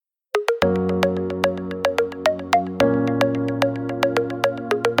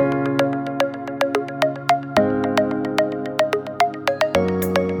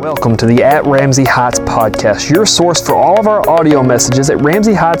welcome to the At Ramsey Heights podcast, your source for all of our audio messages at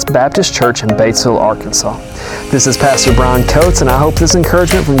Ramsey Heights Baptist Church in Batesville, Arkansas. This is Pastor Brian Coates, and I hope this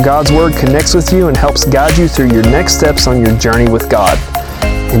encouragement from God's Word connects with you and helps guide you through your next steps on your journey with God.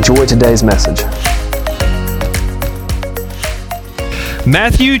 Enjoy today's message.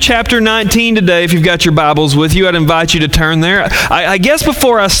 Matthew chapter 19 today. If you've got your Bibles with you, I'd invite you to turn there. I guess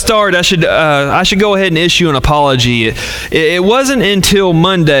before I start, I should go ahead and issue an apology. It wasn't until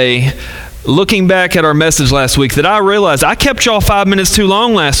Monday, looking back at our message last week, that I realized I kept y'all 5 minutes too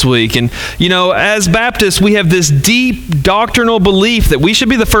long last week. And, you know, as Baptists, we have this deep doctrinal belief that we should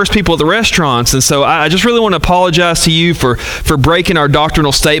be the first people at the restaurants. And so I just really want to apologize to you for breaking our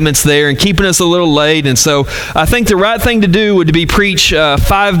doctrinal statements there and keeping us a little late. And so I think the right thing to do would be preach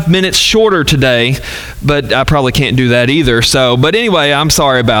 5 minutes shorter today, but I probably can't do that either. But anyway, I'm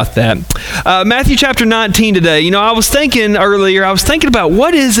sorry about that. Matthew chapter 19 today. You know, I was thinking about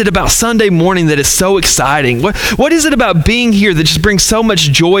what is it about Sunday morning that is so exciting? What is it about being here that just brings so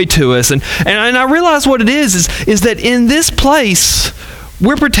much joy to us? And I realize what it is that in this place,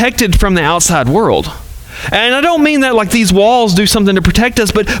 we're protected from the outside world. And I don't mean that like these walls do something to protect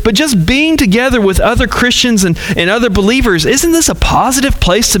us, but just being together with other Christians and other believers, isn't this a positive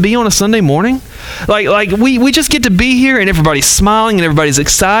place to be on a Sunday morning? Like we just get to be here and everybody's smiling and everybody's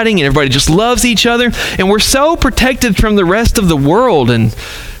exciting and everybody just loves each other, and we're so protected from the rest of the world. And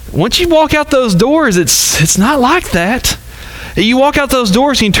once you walk out those doors, it's not like that. You walk out those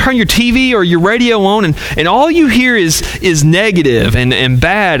doors and you turn your TV or your radio on, and all you hear is negative and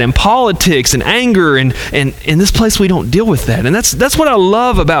bad and politics and anger, and in this place we don't deal with that. And that's what I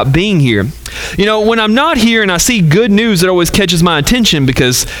love about being here. You know, when I'm not here and I see good news, it always catches my attention,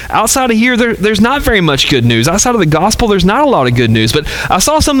 because outside of here there's not very much good news. Outside of the gospel, there's not a lot of good news. But I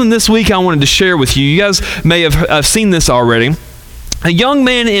saw something this week I wanted to share with you. You guys may have seen this already. A young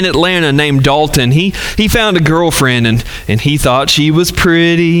man in Atlanta named Dalton, he found a girlfriend, and he thought she was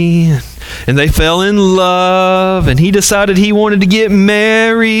pretty, and they fell in love, and he decided he wanted to get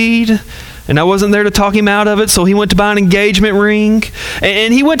married. And I wasn't there to talk him out of it, so he went to buy an engagement ring.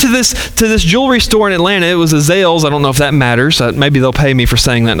 And he went to this jewelry store in Atlanta. It was a Zales. I don't know if that matters. Maybe they'll pay me for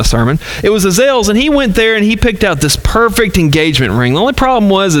saying that in a sermon. It was a Zales, and he went there and he picked out this perfect engagement ring. The only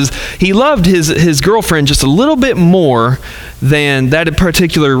problem was he loved his girlfriend just a little bit more than that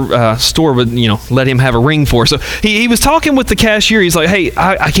particular store would, let him have a ring for. So he was talking with the cashier. He's like, "Hey,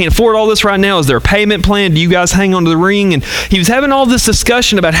 I can't afford all this right now. Is there a payment plan? Do you guys hang on to the ring?" And he was having all this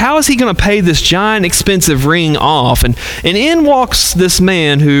discussion about how is he going to pay this giant expensive ring off. And in walks this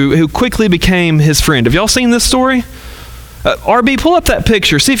man who quickly became his friend. Have y'all seen this story? RB, pull up that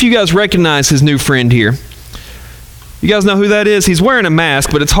picture. See if you guys recognize his new friend here. You guys know who that is? He's wearing a mask,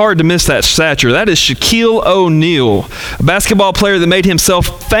 but it's hard to miss that stature. That is Shaquille O'Neal, a basketball player that made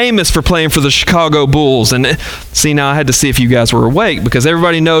himself famous for playing for the Chicago Bulls. And see, now I had to see if you guys were awake, because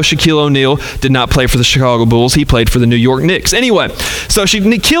everybody knows Shaquille O'Neal did not play for the Chicago Bulls. He played for the New York Knicks. Anyway, so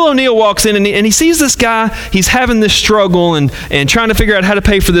Shaquille O'Neal walks in, and he sees this guy. He's having this struggle and trying to figure out how to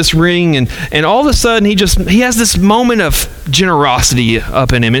pay for this ring. And all of a sudden, he has this moment of generosity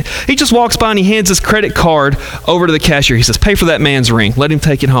up in him. And he just walks by and he hands his credit card over to the cashier. He says, "Pay for that man's ring. Let him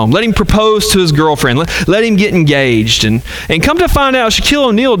take it home. Let him propose to his girlfriend. Let him get engaged." And come to find out, Shaquille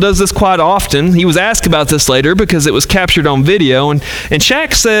O'Neal does this quite often. He was asked about this later because it was captured on video. And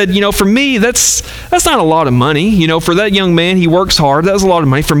Shaq said, "For me, that's not a lot of money. For that young man, he works hard. That was a lot of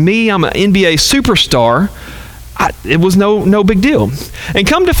money. For me, I'm an NBA superstar. It was no big deal." And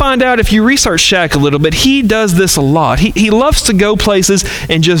come to find out, if you research Shaq a little bit, he does this a lot. He loves to go places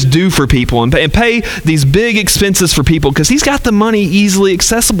and just do for people and pay these big expenses for people, because he's got the money easily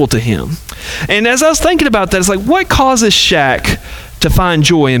accessible to him. And as I was thinking about that, it's like, what causes Shaq to find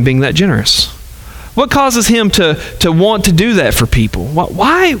joy in being that generous? What causes him to want to do that for people?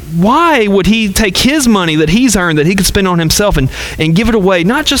 Why would he take his money that he's earned, that he could spend on himself, and give it away?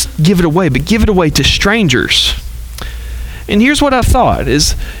 Not just give it away, but give it away to strangers. And here's what I thought,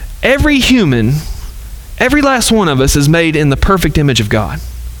 is every human, every last one of us is made in the perfect image of God.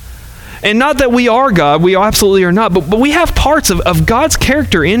 And not that we are God, we absolutely are not, but we have parts of God's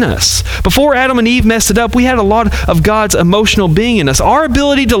character in us. Before Adam and Eve messed it up, we had a lot of God's emotional being in us. Our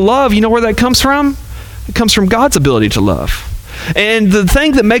ability to love, you know where that comes from? It comes from God's ability to love. And the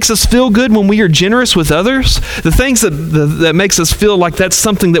thing that makes us feel good when we are generous with others, the things that makes us feel like that's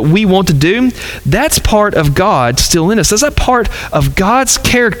something that we want to do, that's part of God still in us. That's a part of God's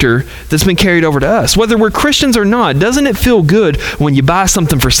character that's been carried over to us. Whether we're Christians or not, doesn't it feel good when you buy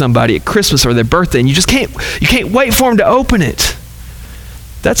something for somebody at Christmas or their birthday and you can't wait for them to open it?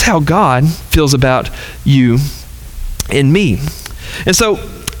 That's how God feels about you and me. And so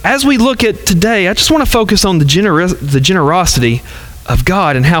as we look at today, I just want to focus on the generosity of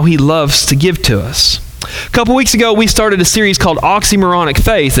God and how he loves to give to us. A couple weeks ago, we started a series called Oxymoronic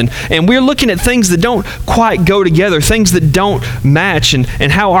Faith, and we're looking at things that don't quite go together, things that don't match, and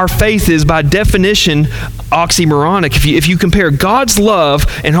how our faith is, by definition, oxymoronic. If you compare God's love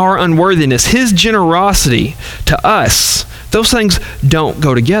and our unworthiness, his generosity to us, those things don't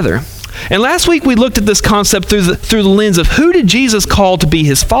go together. And last week we looked at this concept through the lens of who did Jesus call to be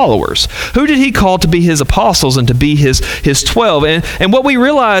his followers? Who did he call to be his apostles and to be his 12? And what we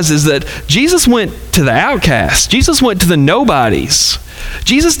realize is that Jesus went to the outcasts. Jesus went to the nobodies.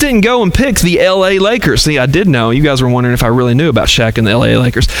 Jesus didn't go and pick the LA Lakers. See, I did know. You guys were wondering if I really knew about Shaq and the LA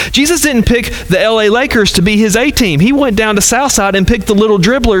Lakers. Jesus didn't pick the LA Lakers to be his A-team. He went down to Southside and picked the little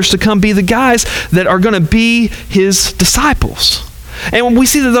dribblers to come be the guys that are going to be his disciples. And when we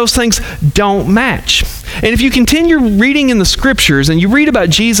see that those things don't match. And if you continue reading in the scriptures and you read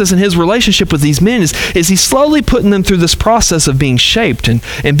about Jesus and his relationship with these men, is he's slowly putting them through this process of being shaped and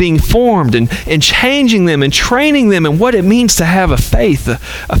being formed and changing them and training them in what it means to have a faith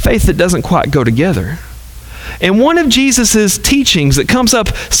that doesn't quite go together. And one of Jesus' teachings that comes up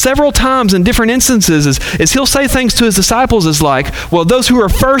several times in different instances is he'll say things to his disciples as like, well, those who are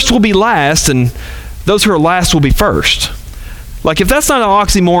first will be last and those who are last will be first. Like, if that's not an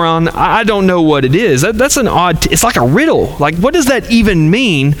oxymoron, I don't know what it is. That's an odd, it's like a riddle. Like, what does that even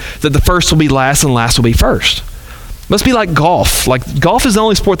mean, that the first will be last and last will be first? Must be like golf. Like, golf is the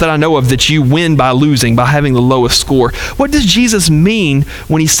only sport that I know of that you win by losing, by having the lowest score. What does Jesus mean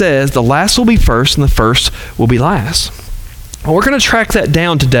when he says the last will be first and the first will be last? Well, we're going to track that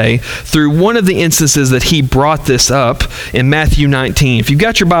down today through one of the instances that he brought this up in Matthew 19. If you've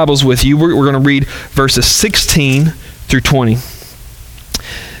got your Bibles with you, we're going to read verses 16 through 20.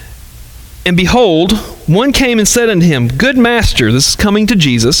 And behold, one came and said unto him, Good master, this is coming to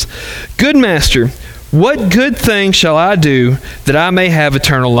Jesus, Good master, what good thing shall I do that I may have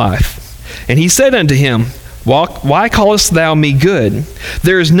eternal life? And he said unto him, Why callest thou me good?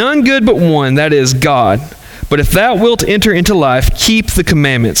 There is none good but one, that is God. But if thou wilt enter into life, keep the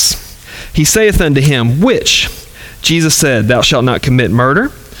commandments. He saith unto him, Which? Jesus said, Thou shalt not commit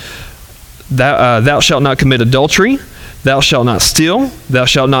murder, thou shalt not commit adultery, thou shalt not steal, thou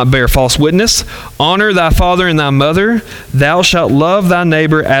shalt not bear false witness, honor thy father and thy mother, thou shalt love thy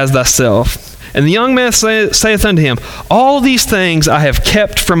neighbor as thyself. And the young man saith unto him, All these things I have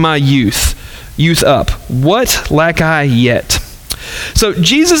kept from my youth up. What lack I yet? So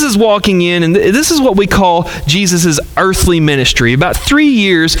Jesus is walking in, and this is what we call Jesus' earthly ministry. About 3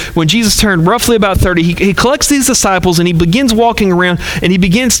 years, when Jesus turned roughly about 30, he collects these disciples and he begins walking around and he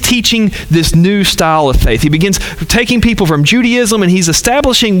begins teaching this new style of faith. He begins taking people from Judaism and he's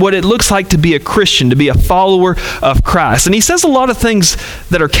establishing what it looks like to be a Christian, to be a follower of Christ. And he says a lot of things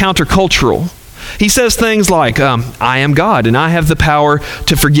that are countercultural. He says things like, I am God and I have the power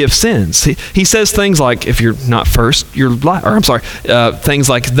to forgive sins. He says things like, if you're not first, things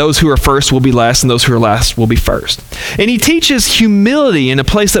like those who are first will be last and those who are last will be first. And he teaches humility in a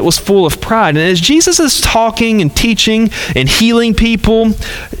place that was full of pride. And as Jesus is talking and teaching and healing people,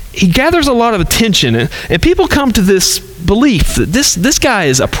 he gathers a lot of attention. And people come to this belief that this guy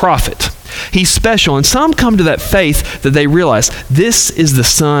is a prophet. He's special. And some come to that faith that they realize this is the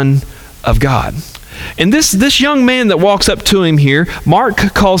Son of God. And this young man that walks up to him here, Mark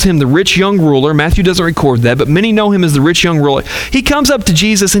calls him the rich young ruler. Matthew doesn't record that, but many know him as the rich young ruler. He comes up to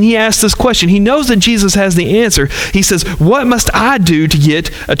Jesus and he asks this question. He knows that Jesus has the answer. He says, What must I do to get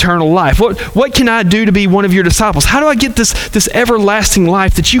eternal life? What can I do to be one of your disciples? How do I get this everlasting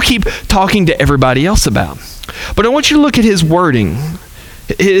life that you keep talking to everybody else about? But I want you to look at his wording.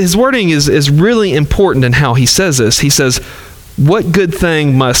 His wording is really important in how he says this. He says, What good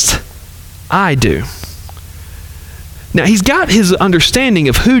thing must I do? Now, he's got his understanding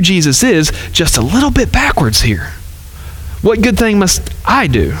of who Jesus is just a little bit backwards here. What good thing must I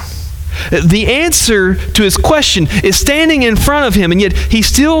do? The answer to his question is standing in front of him, and yet he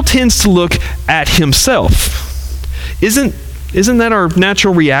still tends to look at himself. Isn't that our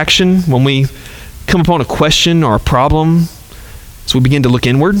natural reaction when we come upon a question or a problem? So we begin to look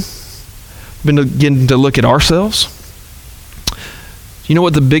inward, begin to look at ourselves. You know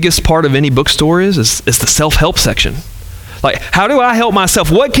what the biggest part of any bookstore is the self-help section. Like, how do I help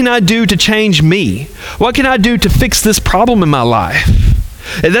myself? What can I do to change me? What can I do to fix this problem in my life?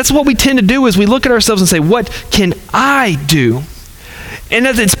 And that's what we tend to do, is we look at ourselves and say, what can I do? And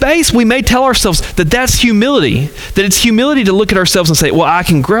at its base, we may tell ourselves that that's humility, that it's humility to look at ourselves and say, well, I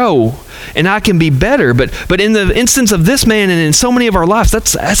can grow and I can be better. But in the instance of this man and in so many of our lives,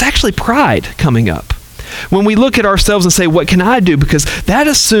 that's actually pride coming up. When we look at ourselves and say, what can I do? Because that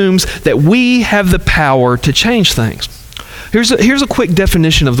assumes that we have the power to change things. Here's a quick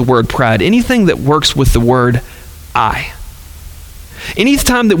definition of the word pride. Anything that works with the word I.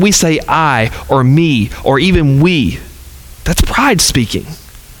 Anytime that we say I or me or even we, that's pride speaking.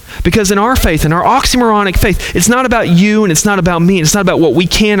 Because in our faith, in our oxymoronic faith, it's not about you and it's not about me. And it's not about what we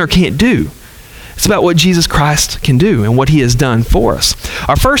can or can't do. It's about what Jesus Christ can do and what he has done for us.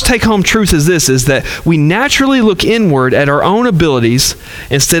 Our first take-home truth is this, is that we naturally look inward at our own abilities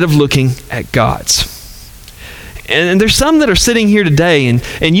instead of looking at God's. And there's some that are sitting here today, and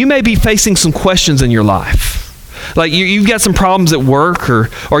you may be facing some questions in your life. Like you've got some problems at work,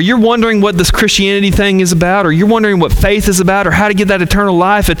 or you're wondering what this Christianity thing is about, or you're wondering what faith is about, or how to get that eternal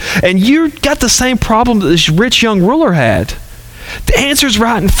life, and you got the same problem that this rich young ruler had. The answer's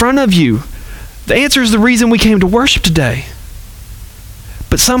right in front of you. The answer is the reason we came to worship today.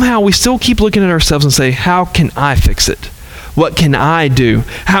 But somehow we still keep looking at ourselves and say, how can I fix it? What can I do?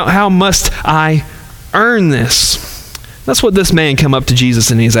 How must I earn this? That's what this man came up to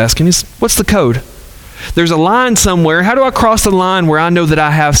Jesus and he's asking. What's the code? There's a line somewhere. How do I cross the line where I know that I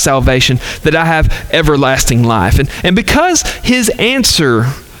have salvation, that I have everlasting life? And because his answer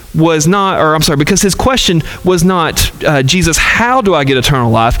was not, because his question was not, Jesus, how do I get eternal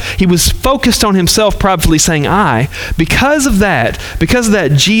life? He was focused on himself privately saying, I. Because of that,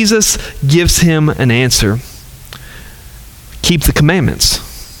 Jesus gives him an answer. Keep the commandments.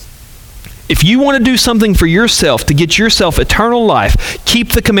 If you want to do something for yourself to get yourself eternal life,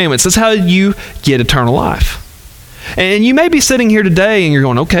 keep the commandments. That's how you get eternal life. And you may be sitting here today and you're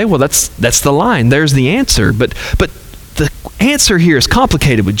going, okay, well, that's the line. There's the answer. But the answer here is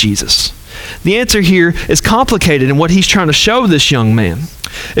complicated with Jesus. The answer here is complicated in what he's trying to show this young man.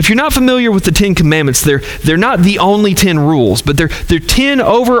 If you're not familiar with the 10 Commandments, they're not the only 10 rules, but they're 10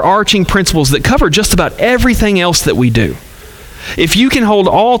 overarching principles that cover just about everything else that we do. If you can hold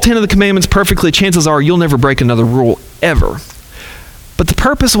all 10 of the commandments perfectly, chances are you'll never break another rule ever. But the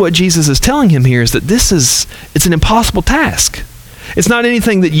purpose of what Jesus is telling him here is that it's an impossible task. It's not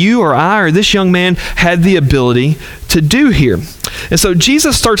anything that you or I or this young man had the ability to do here. And so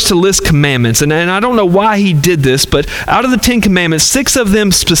Jesus starts to list commandments, and I don't know why he did this, but out of the 10 commandments, 6 of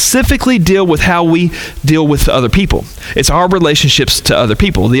them specifically deal with how we deal with other people. It's our relationships to other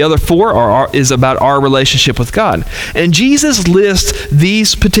people. The other 4 is about our relationship with God. And Jesus lists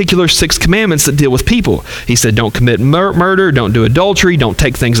these particular 6 commandments that deal with people. He said, don't commit murder, don't do adultery, don't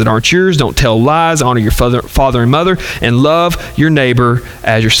take things that aren't yours, don't tell lies, honor your father and mother, and love your neighbor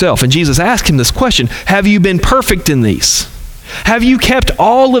as yourself. And Jesus asked him this question, have you been perfect in these? Have you kept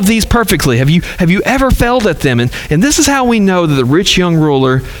all of these perfectly? Have you ever failed at them? And this is how we know that the rich young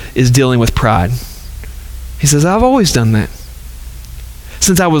ruler is dealing with pride. He says, I've always done that.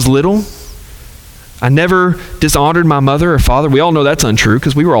 Since I was little, I never dishonored my mother or father. We all know that's untrue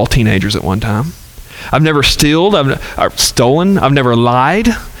because we were all teenagers at one time. I've never stolen. I've never lied.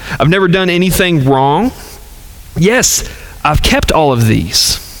 I've never done anything wrong. Yes, I've kept all of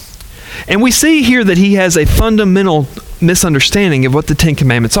these. And we see here that he has a fundamental misunderstanding of what the 10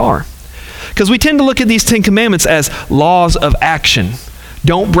 Commandments are. Because we tend to look at these 10 Commandments as laws of action.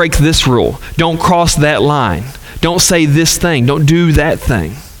 Don't break this rule. Don't cross that line. Don't say this thing. Don't do that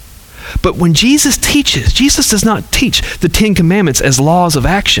thing. But when Jesus teaches, Jesus does not teach the 10 Commandments as laws of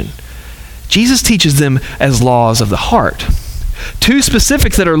action. Jesus teaches them as laws of the heart. 2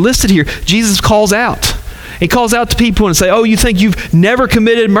 specific that are listed here, Jesus calls out. He calls out to people and say, oh, you think you've never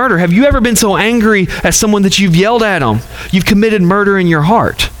committed murder? Have you ever been so angry at someone that you've yelled at them? You've committed murder in your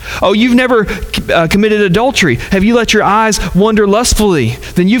heart. Oh, you've never committed adultery. Have you let your eyes wander lustfully?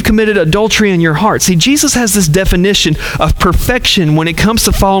 Then you've committed adultery in your heart. See, Jesus has this definition of perfection when it comes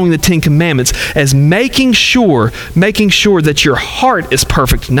to following the 10 Commandments as making sure that your heart is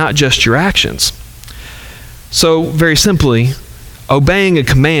perfect, not just your actions. So, very simply, obeying a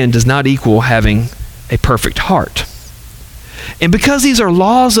command does not equal having a perfect heart. And because these are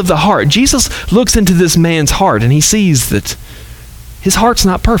laws of the heart, Jesus looks into this man's heart and he sees that his heart's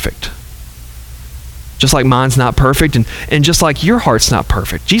not perfect. Just like mine's not perfect and just like your heart's not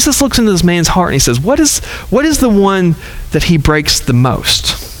perfect. Jesus looks into this man's heart and he says, what is the one that he breaks the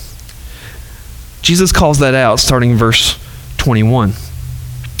most? Jesus calls that out starting in verse 21.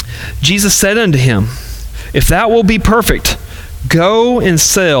 Jesus said unto him, if thou wilt be perfect, go and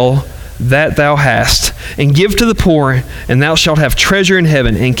sell that thou hast, and give to the poor, and thou shalt have treasure in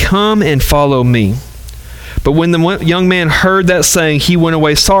heaven, and come and follow me. But when the young man heard that saying, he went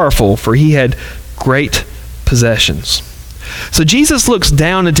away sorrowful, for he had great possessions. So Jesus looks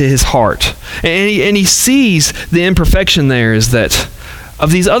down into his heart, and he sees the imperfection there is that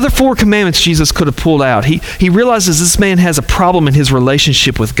of these other 4 commandments Jesus could have pulled out, he realizes this man has a problem in his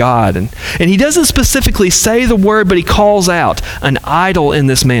relationship with God. And he doesn't specifically say the word, but he calls out an idol in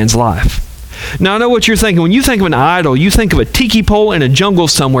this man's life. Now, I know what you're thinking. When you think of an idol, you think of a tiki pole in a jungle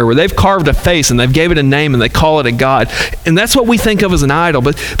somewhere where they've carved a face and they've gave it a name and they call it a god. And that's what we think of as an idol.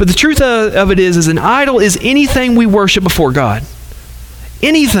 But the truth of it is an idol is anything we worship before God.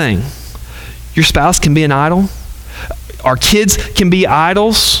 Anything. Your spouse can be an idol. Our kids can be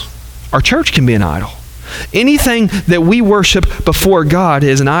idols. Our church can be an idol. Anything that we worship before God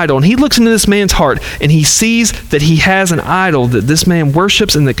is an idol. And he looks into this man's heart and he sees that he has an idol that this man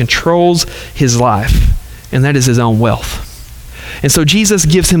worships and that controls his life. And that is his own wealth. And so Jesus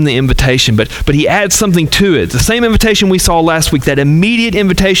gives him the invitation, but he adds something to it. The same invitation we saw last week, that immediate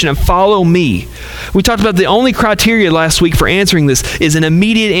invitation of follow me. We talked about the only criteria last week for answering this is an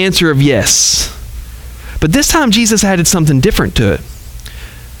immediate answer of yes. But this time Jesus added something different to it.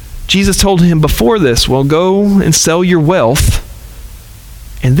 Jesus told him before this, well, go and sell your wealth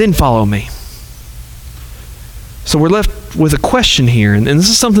and then follow me. So we're left with a question here, and this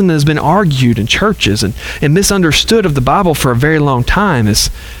is something that has been argued in churches and misunderstood of the Bible for a very long time, is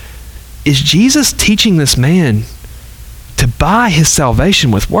Jesus teaching this man to buy his salvation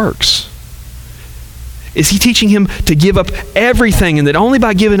with works? Is he teaching him to give up everything, and that only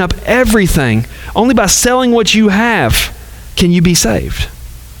by giving up everything, only by selling what you have, can you be saved?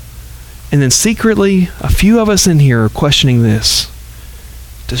 And then secretly, a few of us in here are questioning this.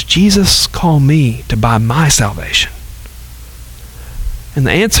 Does Jesus call me to buy my salvation? And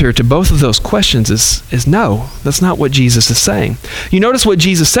the answer to both of those questions is no. That's not what Jesus is saying. You notice what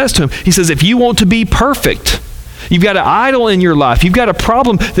Jesus says to him. He says, if you want to be perfect, you've got an idol in your life. You've got a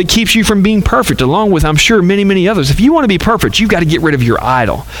problem that keeps you from being perfect, along with, I'm sure, many, many others. If you want to be perfect, you've got to get rid of your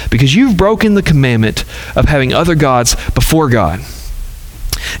idol because you've broken the commandment of having other gods before God.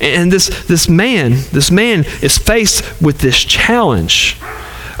 And this man is faced with this challenge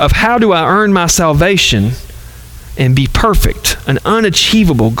of how do I earn my salvation and be perfect, an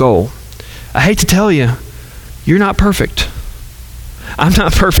unachievable goal. I hate to tell you, you're not perfect. I'm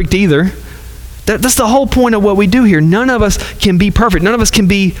not perfect either. That's the whole point of what we do here. None of us can be perfect. None of us can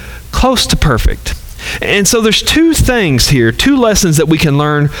be close to perfect. And so there's 2 things here, 2 lessons that we can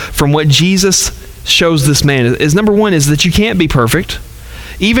learn from what Jesus shows this man. Is number 1 is that you can't be perfect.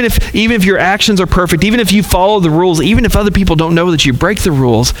 Even if your actions are perfect, even if you follow the rules, even if other people don't know that you break the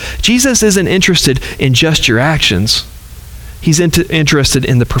rules, Jesus isn't interested in just your actions. He's interested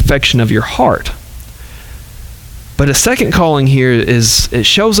in the perfection of your heart. But a second calling here is, it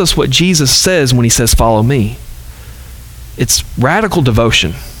shows us what Jesus says when he says, follow me. It's radical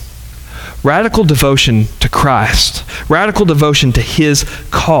devotion. Radical devotion to Christ. Radical devotion to his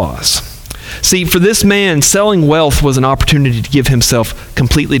cause. See, for this man, selling wealth was an opportunity to give himself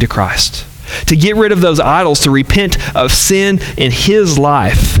completely to Christ, to get rid of those idols, to repent of sin in his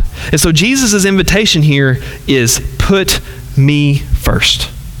life. And so Jesus' invitation here is put me first.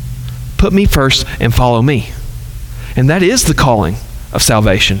 Put me first and follow me. And that is the calling of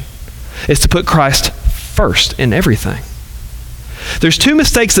salvation, is to put Christ first in everything. There's 2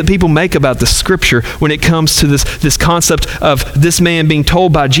 mistakes that people make about the scripture when it comes to this concept of this man being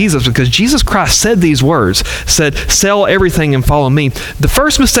told by Jesus, because Jesus Christ said these words, said, sell everything and follow me. The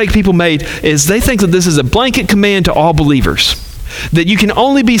first mistake people made is they think that this is a blanket command to all believers, that you can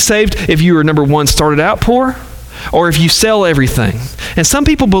only be saved if you are, number 1, started out poor, or if you sell everything. And some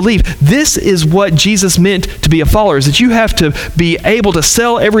people believe this is what Jesus meant to be a follower, is that you have to be able to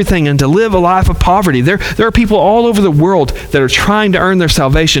sell everything and to live a life of poverty. There are people all over the world that are trying to earn their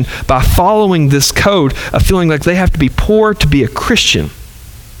salvation by following this code of feeling like they have to be poor to be a Christian.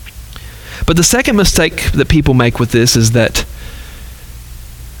 But the second mistake that people make with this is that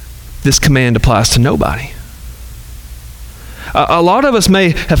this command applies to nobody. A lot of us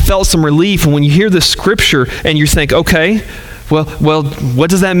may have felt some relief when you hear this scripture and you think, okay, well, what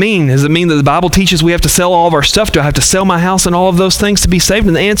does that mean? Does it mean that the Bible teaches we have to sell all of our stuff? Do I have to sell my house and all of those things to be saved?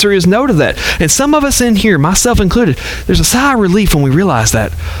 And the answer is no to that. And some of us in here, myself included, there's a sigh of relief when we realize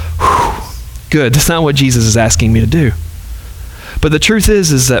that. Whew, good, that's not what Jesus is asking me to do. But the truth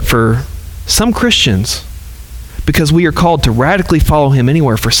is that for some Christians, because we are called to radically follow him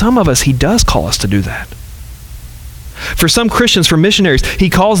anywhere, for some of us, he does call us to do that. For some Christians, for missionaries, he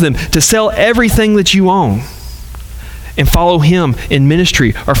calls them to sell everything that you own and follow him in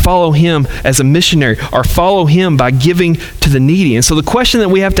ministry, or follow him as a missionary, or follow him by giving to the needy. And so the question that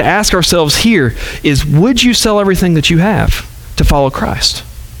we have to ask ourselves here is, would you sell everything that you have to follow Christ?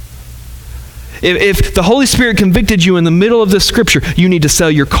 If the Holy Spirit convicted you in the middle of this scripture, you need to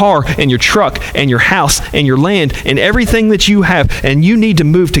sell your car and your truck and your house and your land and everything that you have, and you need to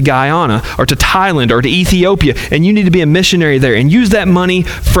move to Guyana or to Thailand or to Ethiopia, and you need to be a missionary there and use that money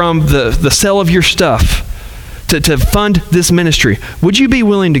from the sale of your stuff to fund this ministry. Would you be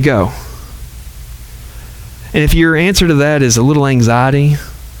willing to go? And if your answer to that is a little anxiety,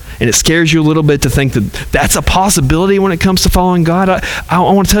 and it scares you a little bit to think that that's a possibility when it comes to following God, I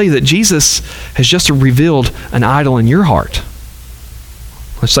want to tell you that Jesus has just revealed an idol in your heart.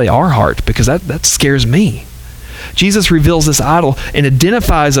 Let's say our heart, because that scares me. Jesus reveals this idol and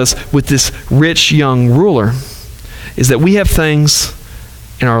identifies us with this rich young ruler, is that we have things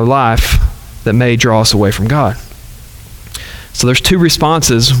in our life that may draw us away from God. So there's two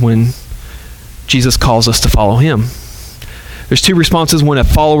responses when Jesus calls us to follow him. There's two responses when a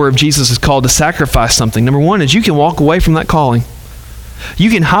follower of Jesus is called to sacrifice something. Number one is you can walk away from that calling. You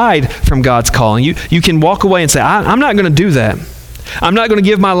can hide from God's calling. You can walk away and say, I'm not going to do that. I'm not going to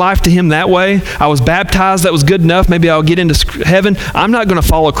give my life to him that way. I was baptized. That was good enough. Maybe I'll get into heaven. I'm not going to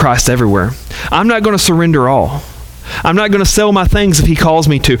follow Christ everywhere. I'm not going to surrender all. I'm not going to sell my things if he calls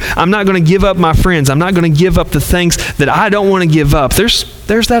me to. I'm not going to give up my friends. I'm not going to give up the things that I don't want to give up. There's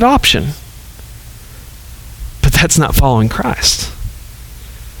that option. But that's not following Christ.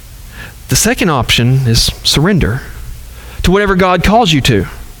 The second option is surrender to whatever God calls you to.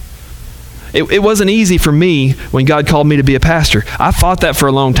 It wasn't easy for me when God called me to be a pastor. I fought that for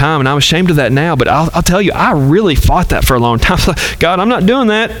a long time, and I'm ashamed of that now, but I'll tell you, I really fought that for a long time. God, I'm not doing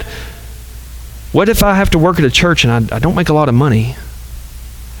that. What if I have to work at a church and I don't make a lot of money?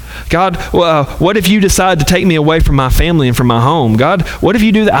 God, what if you decide to take me away from my family and from my home? God, what if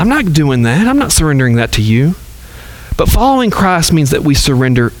you do that? I'm not doing that. I'm not surrendering that to you. But following Christ means that we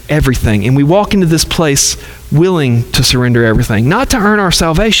surrender everything, and we walk into this place willing to surrender everything, not to earn our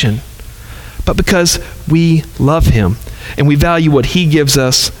salvation, but because we love him and we value what he gives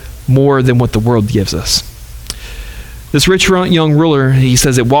us more than what the world gives us. This rich young ruler, he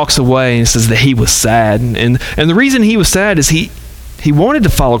says it walks away, and he says that he was sad. And the reason he was sad is he wanted to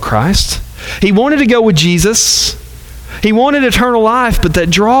follow Christ. He wanted to go with Jesus. He wanted eternal life, but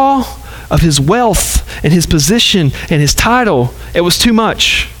that draw of his wealth and his position and his title, it was too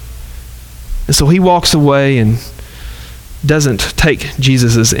much. And so he walks away and doesn't take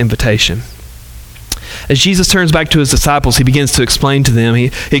Jesus' invitation. As Jesus turns back to his disciples, he begins to explain to them.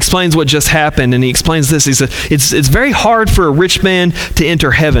 He explains what just happened, and he explains this. He said, it's very hard for a rich man to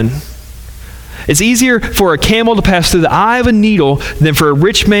enter heaven. It's easier for a camel to pass through the eye of a needle than for a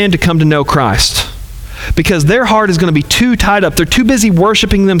rich man to come to know Christ. Because their heart is going to be too tied up. They're too busy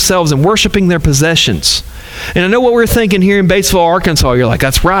worshiping themselves and worshiping their possessions. And I know what we're thinking here in Batesville, Arkansas. You're like,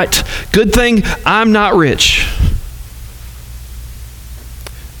 that's right. Good thing I'm not rich.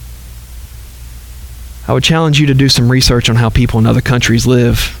 I would challenge you to do some research on how people in other countries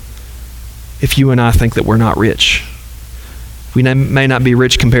live if you and I think that we're not rich. We may not be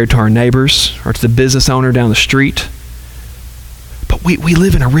rich compared to our neighbors or to the business owner down the street, but we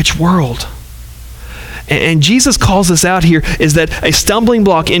live in a rich world. And Jesus calls us out here is that a stumbling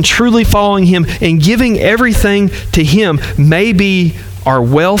block in truly following him and giving everything to him may be our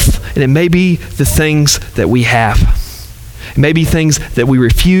wealth, and it may be the things that we have. It may be things that we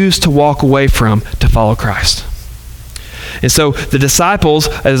refuse to walk away from to follow Christ. And so the disciples,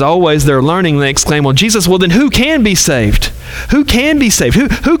 as always, they're learning, they exclaim, well, Jesus, well then who can be saved? Who can be saved?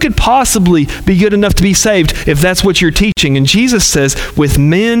 Who could possibly be good enough to be saved if that's what you're teaching? And Jesus says, with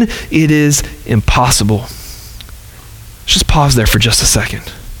men it is impossible. Let's just pause there for just a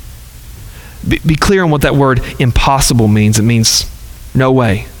second. Be clear on what that word impossible means. It means no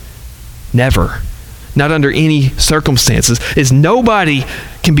way, never, not under any circumstances. Is nobody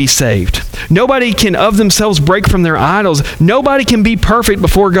can be saved. Nobody can of themselves break from their idols. Nobody can be perfect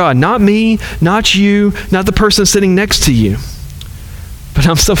before God. Not me, not you, not the person sitting next to you. But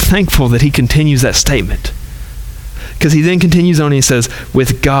I'm so thankful that he continues that statement. Because he then continues on and he says,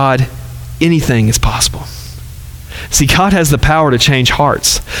 with God, anything is possible. See, God has the power to change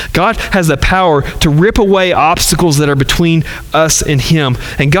hearts. God has the power to rip away obstacles that are between us and him.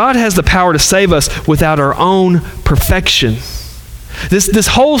 And God has the power to save us without our own perfection. This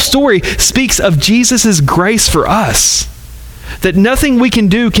whole story speaks of Jesus' grace for us. That nothing we can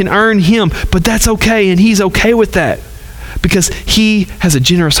do can earn him, but that's okay, and he's okay with that. Because he has a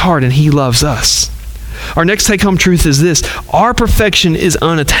generous heart and he loves us. Our next take-home truth is this: our perfection is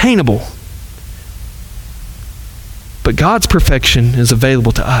unattainable. But God's perfection is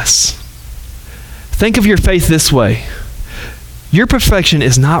available to us. Think of your faith this way. Your perfection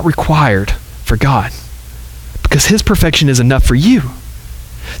is not required for God because his perfection is enough for you.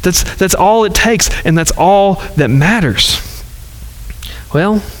 That's all it takes, and that's all that matters.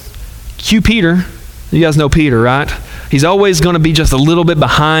 Well, cue Peter. You guys know Peter, right? He's always going to be just a little bit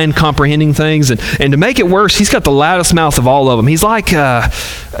behind comprehending things. And to make it worse, he's got the loudest mouth of all of them. He's like,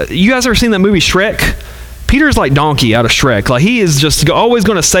 you guys ever seen that movie Shrek? Peter's like Donkey out of Shrek. Like, he is just always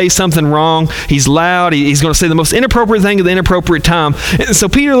going to say something wrong. He's loud. He's going to say the most inappropriate thing at the inappropriate time. And so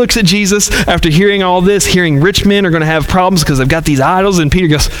Peter looks at Jesus after hearing all this, hearing rich men are going to have problems because they've got these idols. And Peter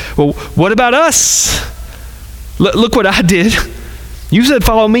goes, well, what about us? Look what I did. You said,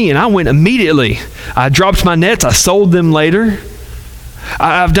 follow me, and I went immediately. I dropped my nets. I sold them later.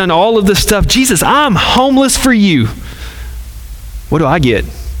 I've done all of this stuff. Jesus, I'm homeless for you. What do I get?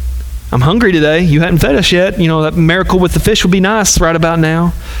 I'm hungry today. You hadn't fed us yet. You know, that miracle with the fish would be nice right about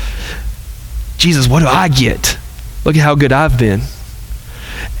now. Jesus, what do I get? Look at how good I've been.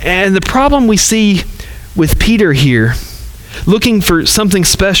 And the problem we see with Peter here, looking for something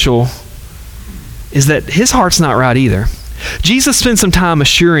special, is that his heart's not right either. Jesus spends some time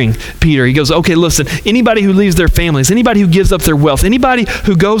assuring Peter. He goes, okay, listen, anybody who leaves their families, anybody who gives up their wealth, anybody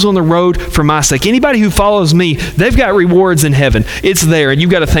who goes on the road for my sake, anybody who follows me, they've got rewards in heaven. It's there. And you've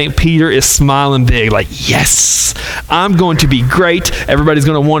got to think Peter is smiling big, like, yes, I'm going to be great. Everybody's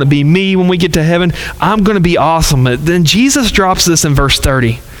going to want to be me when we get to heaven. I'm going to be awesome. Then Jesus drops this in verse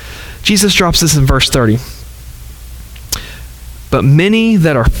 30. Jesus drops this in verse 30. But many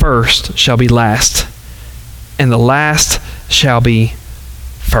that are first shall be last, and the last shall be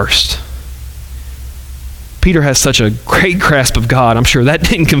first. Peter has such a great grasp of God. I'm sure that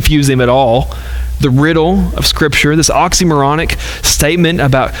didn't confuse him at all. The riddle of Scripture, this oxymoronic statement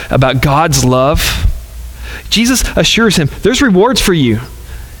about God's love. Jesus assures him, there's rewards for you.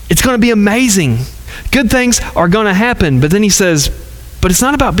 It's going to be amazing. Good things are going to happen. But then he says, but it's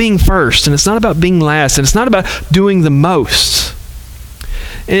not about being first, and it's not about being last, and it's not about doing the most.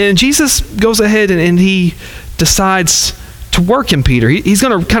 And Jesus goes ahead and he decides to work in Peter. He's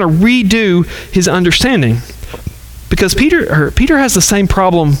going to kind of redo his understanding, because Peter has the same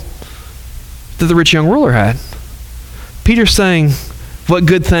problem that the rich young ruler had. Peter's saying, what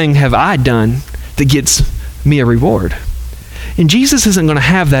good thing have I done that gets me a reward? And Jesus isn't going to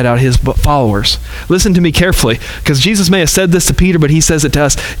have that out of his followers. Listen to me carefully, because Jesus may have said this to Peter, but he says it to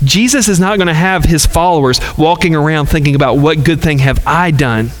us. Jesus is not going to have his followers walking around thinking about what good thing have I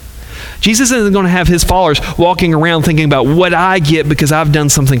done. Jesus isn't going to have his followers walking around thinking about what I get because I've done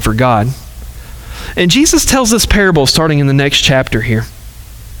something for God. And Jesus tells this parable starting in the next chapter here.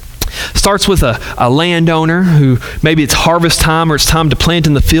 Starts with a landowner who, maybe it's harvest time or it's time to plant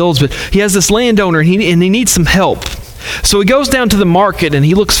in the fields, but he has this landowner and he needs some help. So he goes down to the market and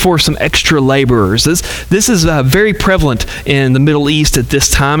he looks for some extra laborers. This is very prevalent in the Middle East at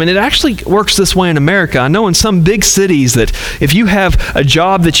this time, and it actually works this way in America. I know in some big cities that if you have a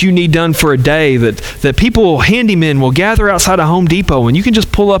job that you need done for a day, that people, handymen, will gather outside of Home Depot, and you can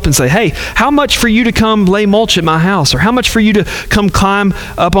just pull up and say, hey, how much for you to come lay mulch at my house? Or how much for you to come climb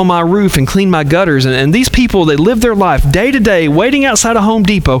up on my roof and clean my gutters? And these people, they live their life day to day waiting outside of Home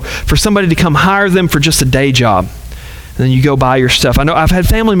Depot for somebody to come hire them for just a day job. And then you go buy your stuff. I know I've had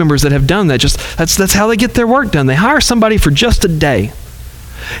family members that have done that. That's how they get their work done. They hire somebody for just a day.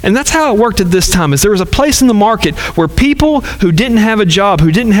 And that's how it worked at this time, is there was a place in the market where people who didn't have a job,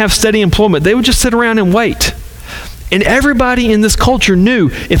 who didn't have steady employment, they would just sit around and wait. And everybody in this culture knew,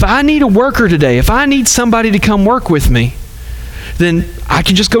 if I need a worker today, if I need somebody to come work with me, then I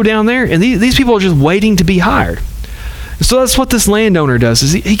can just go down there, and these people are just waiting to be hired. And so that's what this landowner does,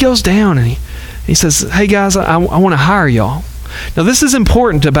 is he goes down and he says, hey guys, I want to hire y'all. Now this is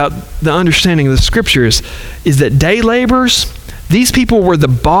important about the understanding of the Scriptures, is that day laborers, these people were the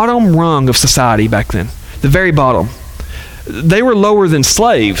bottom rung of society back then, the very bottom. They were lower than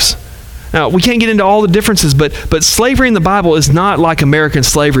slaves. Now, we can't get into all the differences, but slavery in the Bible is not like American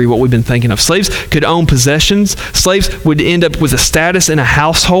slavery, what we've been thinking of. Slaves could own possessions. Slaves would end up with a status in a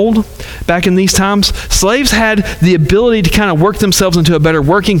household back in these times. Slaves had the ability to kind of work themselves into a better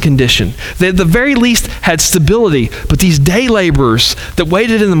working condition. They at the very least had stability, but these day laborers that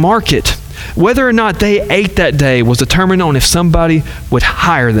waited in the market, whether or not they ate that day was determined on if somebody would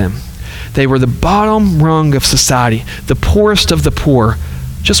hire them. They were the bottom rung of society, the poorest of the poor,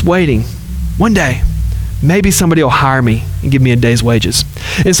 just waiting. One day, maybe somebody will hire me and give me a day's wages.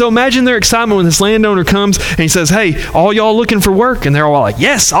 And so imagine their excitement when this landowner comes and he says, hey, all y'all looking for work? And they're all like,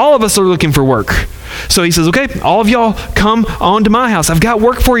 yes, all of us are looking for work. So he says, okay, all of y'all come on to my house. I've got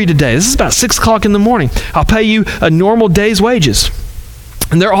work for you today. This is about 6 o'clock in the morning. I'll pay you a normal day's wages.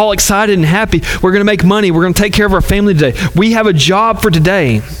 And they're all excited and happy. We're going to make money. We're going to take care of our family today. We have a job for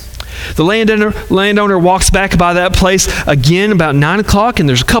today. The landowner walks back by that place again about 9 o'clock, and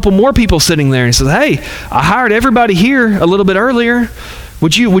there's a couple more people sitting there. And he says, hey, I hired everybody here a little bit earlier.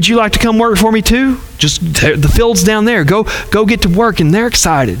 Would you like to come work for me too? Just the field's down there. Go get to work. And they're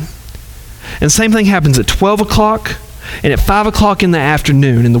excited. And the same thing happens at 12 o'clock and at 5 o'clock in the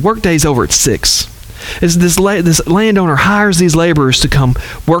afternoon. And the workday's over at 6. This landowner hires these laborers to come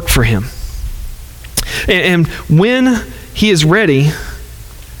work for him. And when he is ready,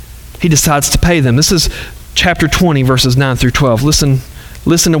 he decides to pay them. This is chapter 20, verses 9 through 12. Listen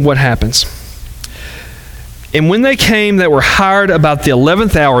to what happens. And when they came that were hired about the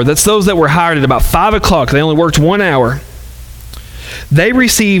 11th hour, that's those that were hired at about 5 o'clock, they only worked 1 hour, they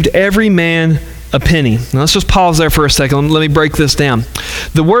received every man a penny. Now let's just pause there for a second. Let me break this down.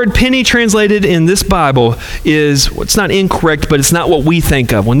 The word penny translated in this Bible is, it's not incorrect, but it's not what we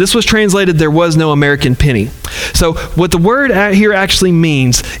think of. When this was translated, there was no American penny. So what the word here actually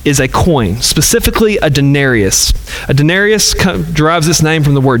means is a coin, specifically a denarius. A denarius derives its name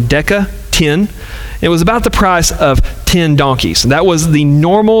from the word deca, 10. It was about the price of 10 donkeys. That was the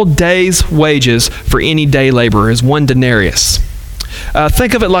normal day's wages for any day laborer, is 1 denarius.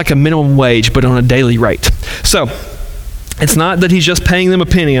 Think of it like a minimum wage, but on a daily rate. So it's not that he's just paying them a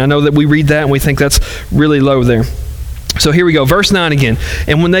penny. I know that we read that and we think that's really low there. So here we go, verse 9 again.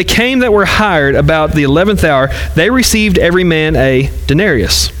 And when they came that were hired about the 11th hour, they received every man a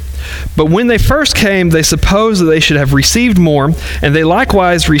denarius. But when they first came, they supposed that they should have received more, and they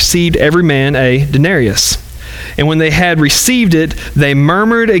likewise received every man a denarius. And when they had received it, they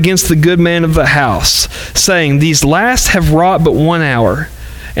murmured against the good man of the house, saying, These last have wrought but 1 hour,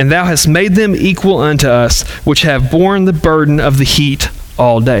 and thou hast made them equal unto us, which have borne the burden of the heat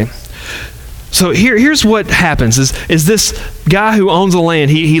all day. So here's what happens, is this guy who owns the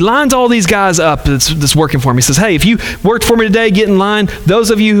land, he lines all these guys up that's working for him. He says, hey, if you worked for me today, get in line.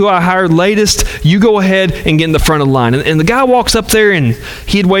 Those of you who I hired latest, you go ahead and get in the front of the line. And the guy walks up there, and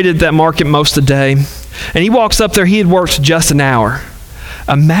he had waited at that market most of the day. And he walks up there, he had worked just an hour.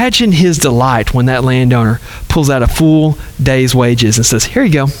 Imagine his delight when that landowner pulls out a full day's wages and says, here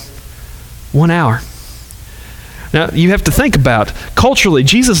you go, 1 hour. Now, you have to think about, culturally,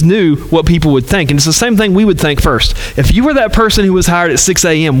 Jesus knew what people would think, and it's the same thing we would think first. If you were that person who was hired at 6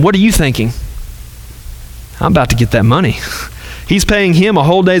 a.m., what are you thinking? I'm about to get that money. He's paying him a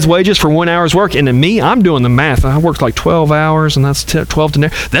whole day's wages for 1 hour's work, and to me, I'm doing the math. I worked like 12 hours, and that's 12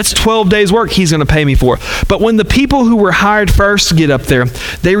 denarius. That's 12 days' work he's going to pay me for. But when the people who were hired first get up there,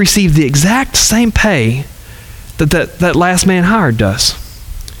 they receive the exact same pay that last man hired does.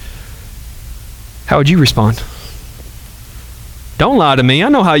 How would you respond? Don't lie to me. I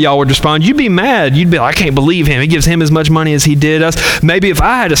know how y'all would respond. You'd be mad. You'd be like, I can't believe him. He gives him as much money as he did us. Maybe if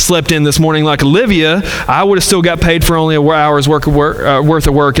I had slept in this morning like Olivia, I would have still got paid for only an hour's worth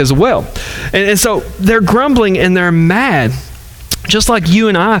of work as well. And so they're grumbling and they're mad, just like you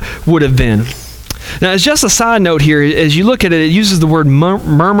and I would have been. Now, as just a side note here, as you look at it, it uses the word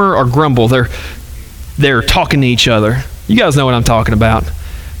murmur or grumble. They're talking to each other. You guys know what I'm talking about.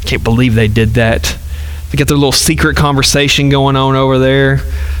 Can't believe they did that. They got their little secret conversation going on over there,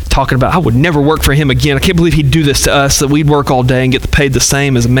 talking about, I would never work for him again. I can't believe he'd do this to us, that we'd work all day and get paid the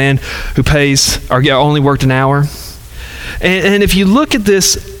same as a man who only worked an hour. And if you look at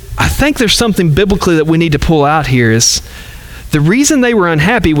this, I think there's something biblically that we need to pull out here is the reason they were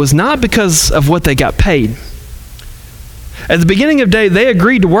unhappy was not because of what they got paid. At the beginning of the day, they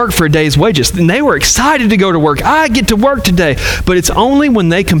agreed to work for a day's wages, and they were excited to go to work. I get to work today. But it's only when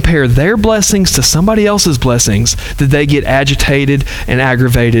they compare their blessings to somebody else's blessings that they get agitated and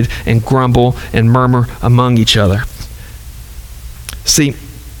aggravated and grumble and murmur among each other. See,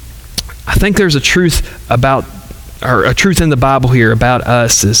 I think there's a truth in the Bible here about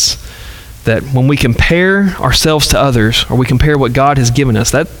us is that when we compare ourselves to others, or we compare what God has given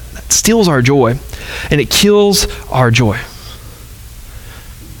us, that steals our joy, and it kills our joy.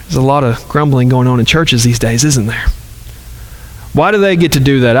 There's a lot of grumbling going on in churches these days, isn't there? Why do they get to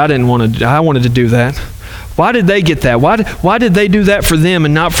do that? I wanted to do that. Why did they get that? Why did they do that for them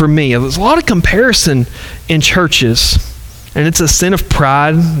and not for me? There's a lot of comparison in churches, and it's a sin of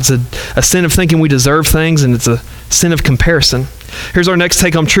pride. It's a sin of thinking we deserve things, and it's a sin of comparison. Here's our next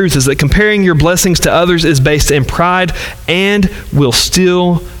take-home truth, is that comparing your blessings to others is based in pride and will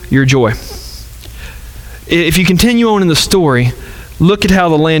steal your joy. If you continue on in the story, look at how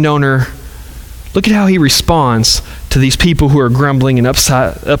the landowner, look at how he responds to these people who are grumbling and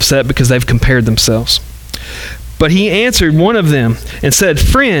upset because they've compared themselves. But he answered one of them and said,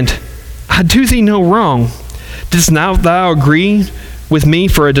 Friend, I do thee no wrong. Didst not thou agree with me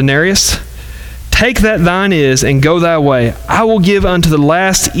for a denarius? take that thine is, and go thy way. I will give unto the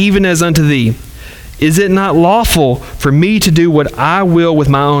last even as unto thee. Is it not lawful for me to do what I will with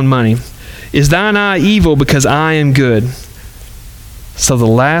my own money? Is thine eye evil because I am good? So the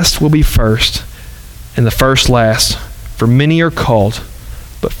last will be first, and the first last. For many are called,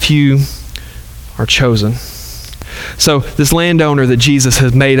 but few are chosen. So this landowner that Jesus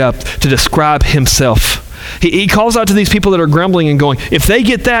has made up to describe himself, he calls out to these people that are grumbling and going, if they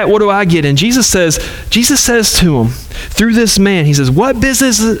get that, what do I get? And Jesus says to them, through this man, he says, what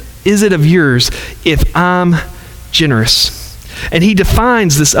business is it of yours if I'm generous? And he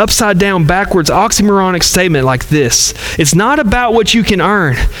defines this upside down, backwards, oxymoronic statement like this. It's not about what you can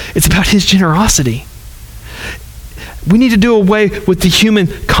earn. It's about his generosity. We need to do away with the human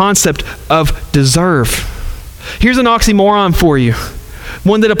concept of deserve. Here's an oxymoron for you.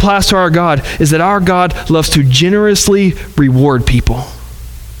 One that applies to our God is that our God loves to generously reward people.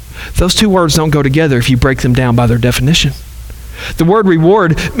 Those two words don't go together if you break them down by their definition. The word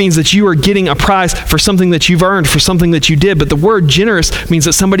reward means that you are getting a prize for something that you've earned, for something that you did. But the word generous means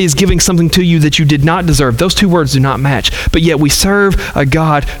that somebody is giving something to you that you did not deserve. Those two words do not match. But yet we serve a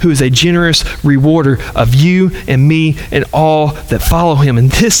God who is a generous rewarder of you and me and all that follow him.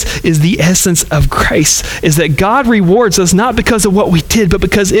 And this is the essence of grace, is that God rewards us not because of what we did, but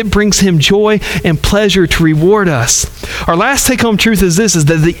because it brings him joy and pleasure to reward us. Our last take-home truth is this, is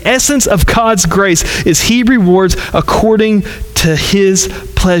that the essence of God's grace is he rewards according to his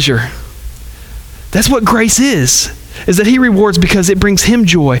pleasure. That's what grace is that he rewards because it brings him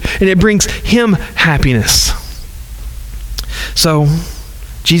joy and it brings him happiness. So,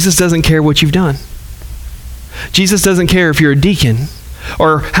 Jesus doesn't care what you've done. Jesus doesn't care if you're a deacon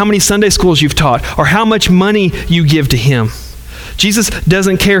or how many Sunday schools you've taught or how much money you give to him. Jesus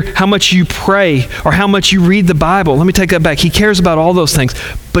doesn't care how much you pray or how much you read the Bible. Let me take that back. He cares about all those things,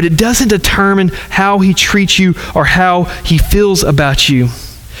 but it doesn't determine how he treats you or how he feels about you.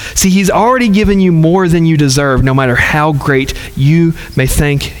 See, he's already given you more than you deserve, no matter how great you may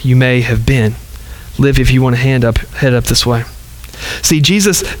think you may have been. Liv, if you want to head up this way. See,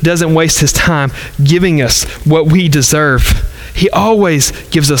 Jesus doesn't waste his time giving us what we deserve. He always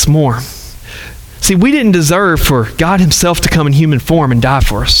gives us more. See, we didn't deserve for God himself to come in human form and die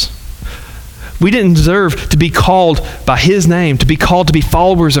for us. We didn't deserve to be called by his name, to be called to be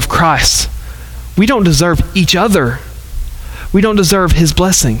followers of Christ. We don't deserve each other. We don't deserve his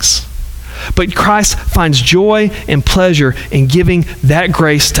blessings. But Christ finds joy and pleasure in giving that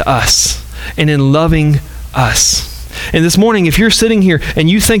grace to us and in loving us. And this morning, if you're sitting here and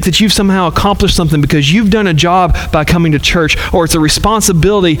you think that you've somehow accomplished something because you've done a job by coming to church, or it's a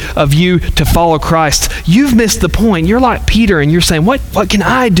responsibility of you to follow Christ, you've missed the point. You're like Peter and you're saying, what can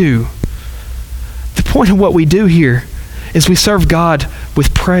I do? The point of what we do here is we serve God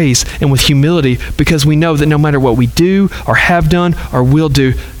with praise and with humility because we know that no matter what we do or have done or will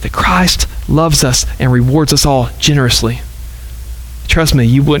do, that Christ loves us and rewards us all generously. Trust me,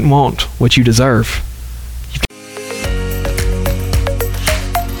 you wouldn't want what you deserve.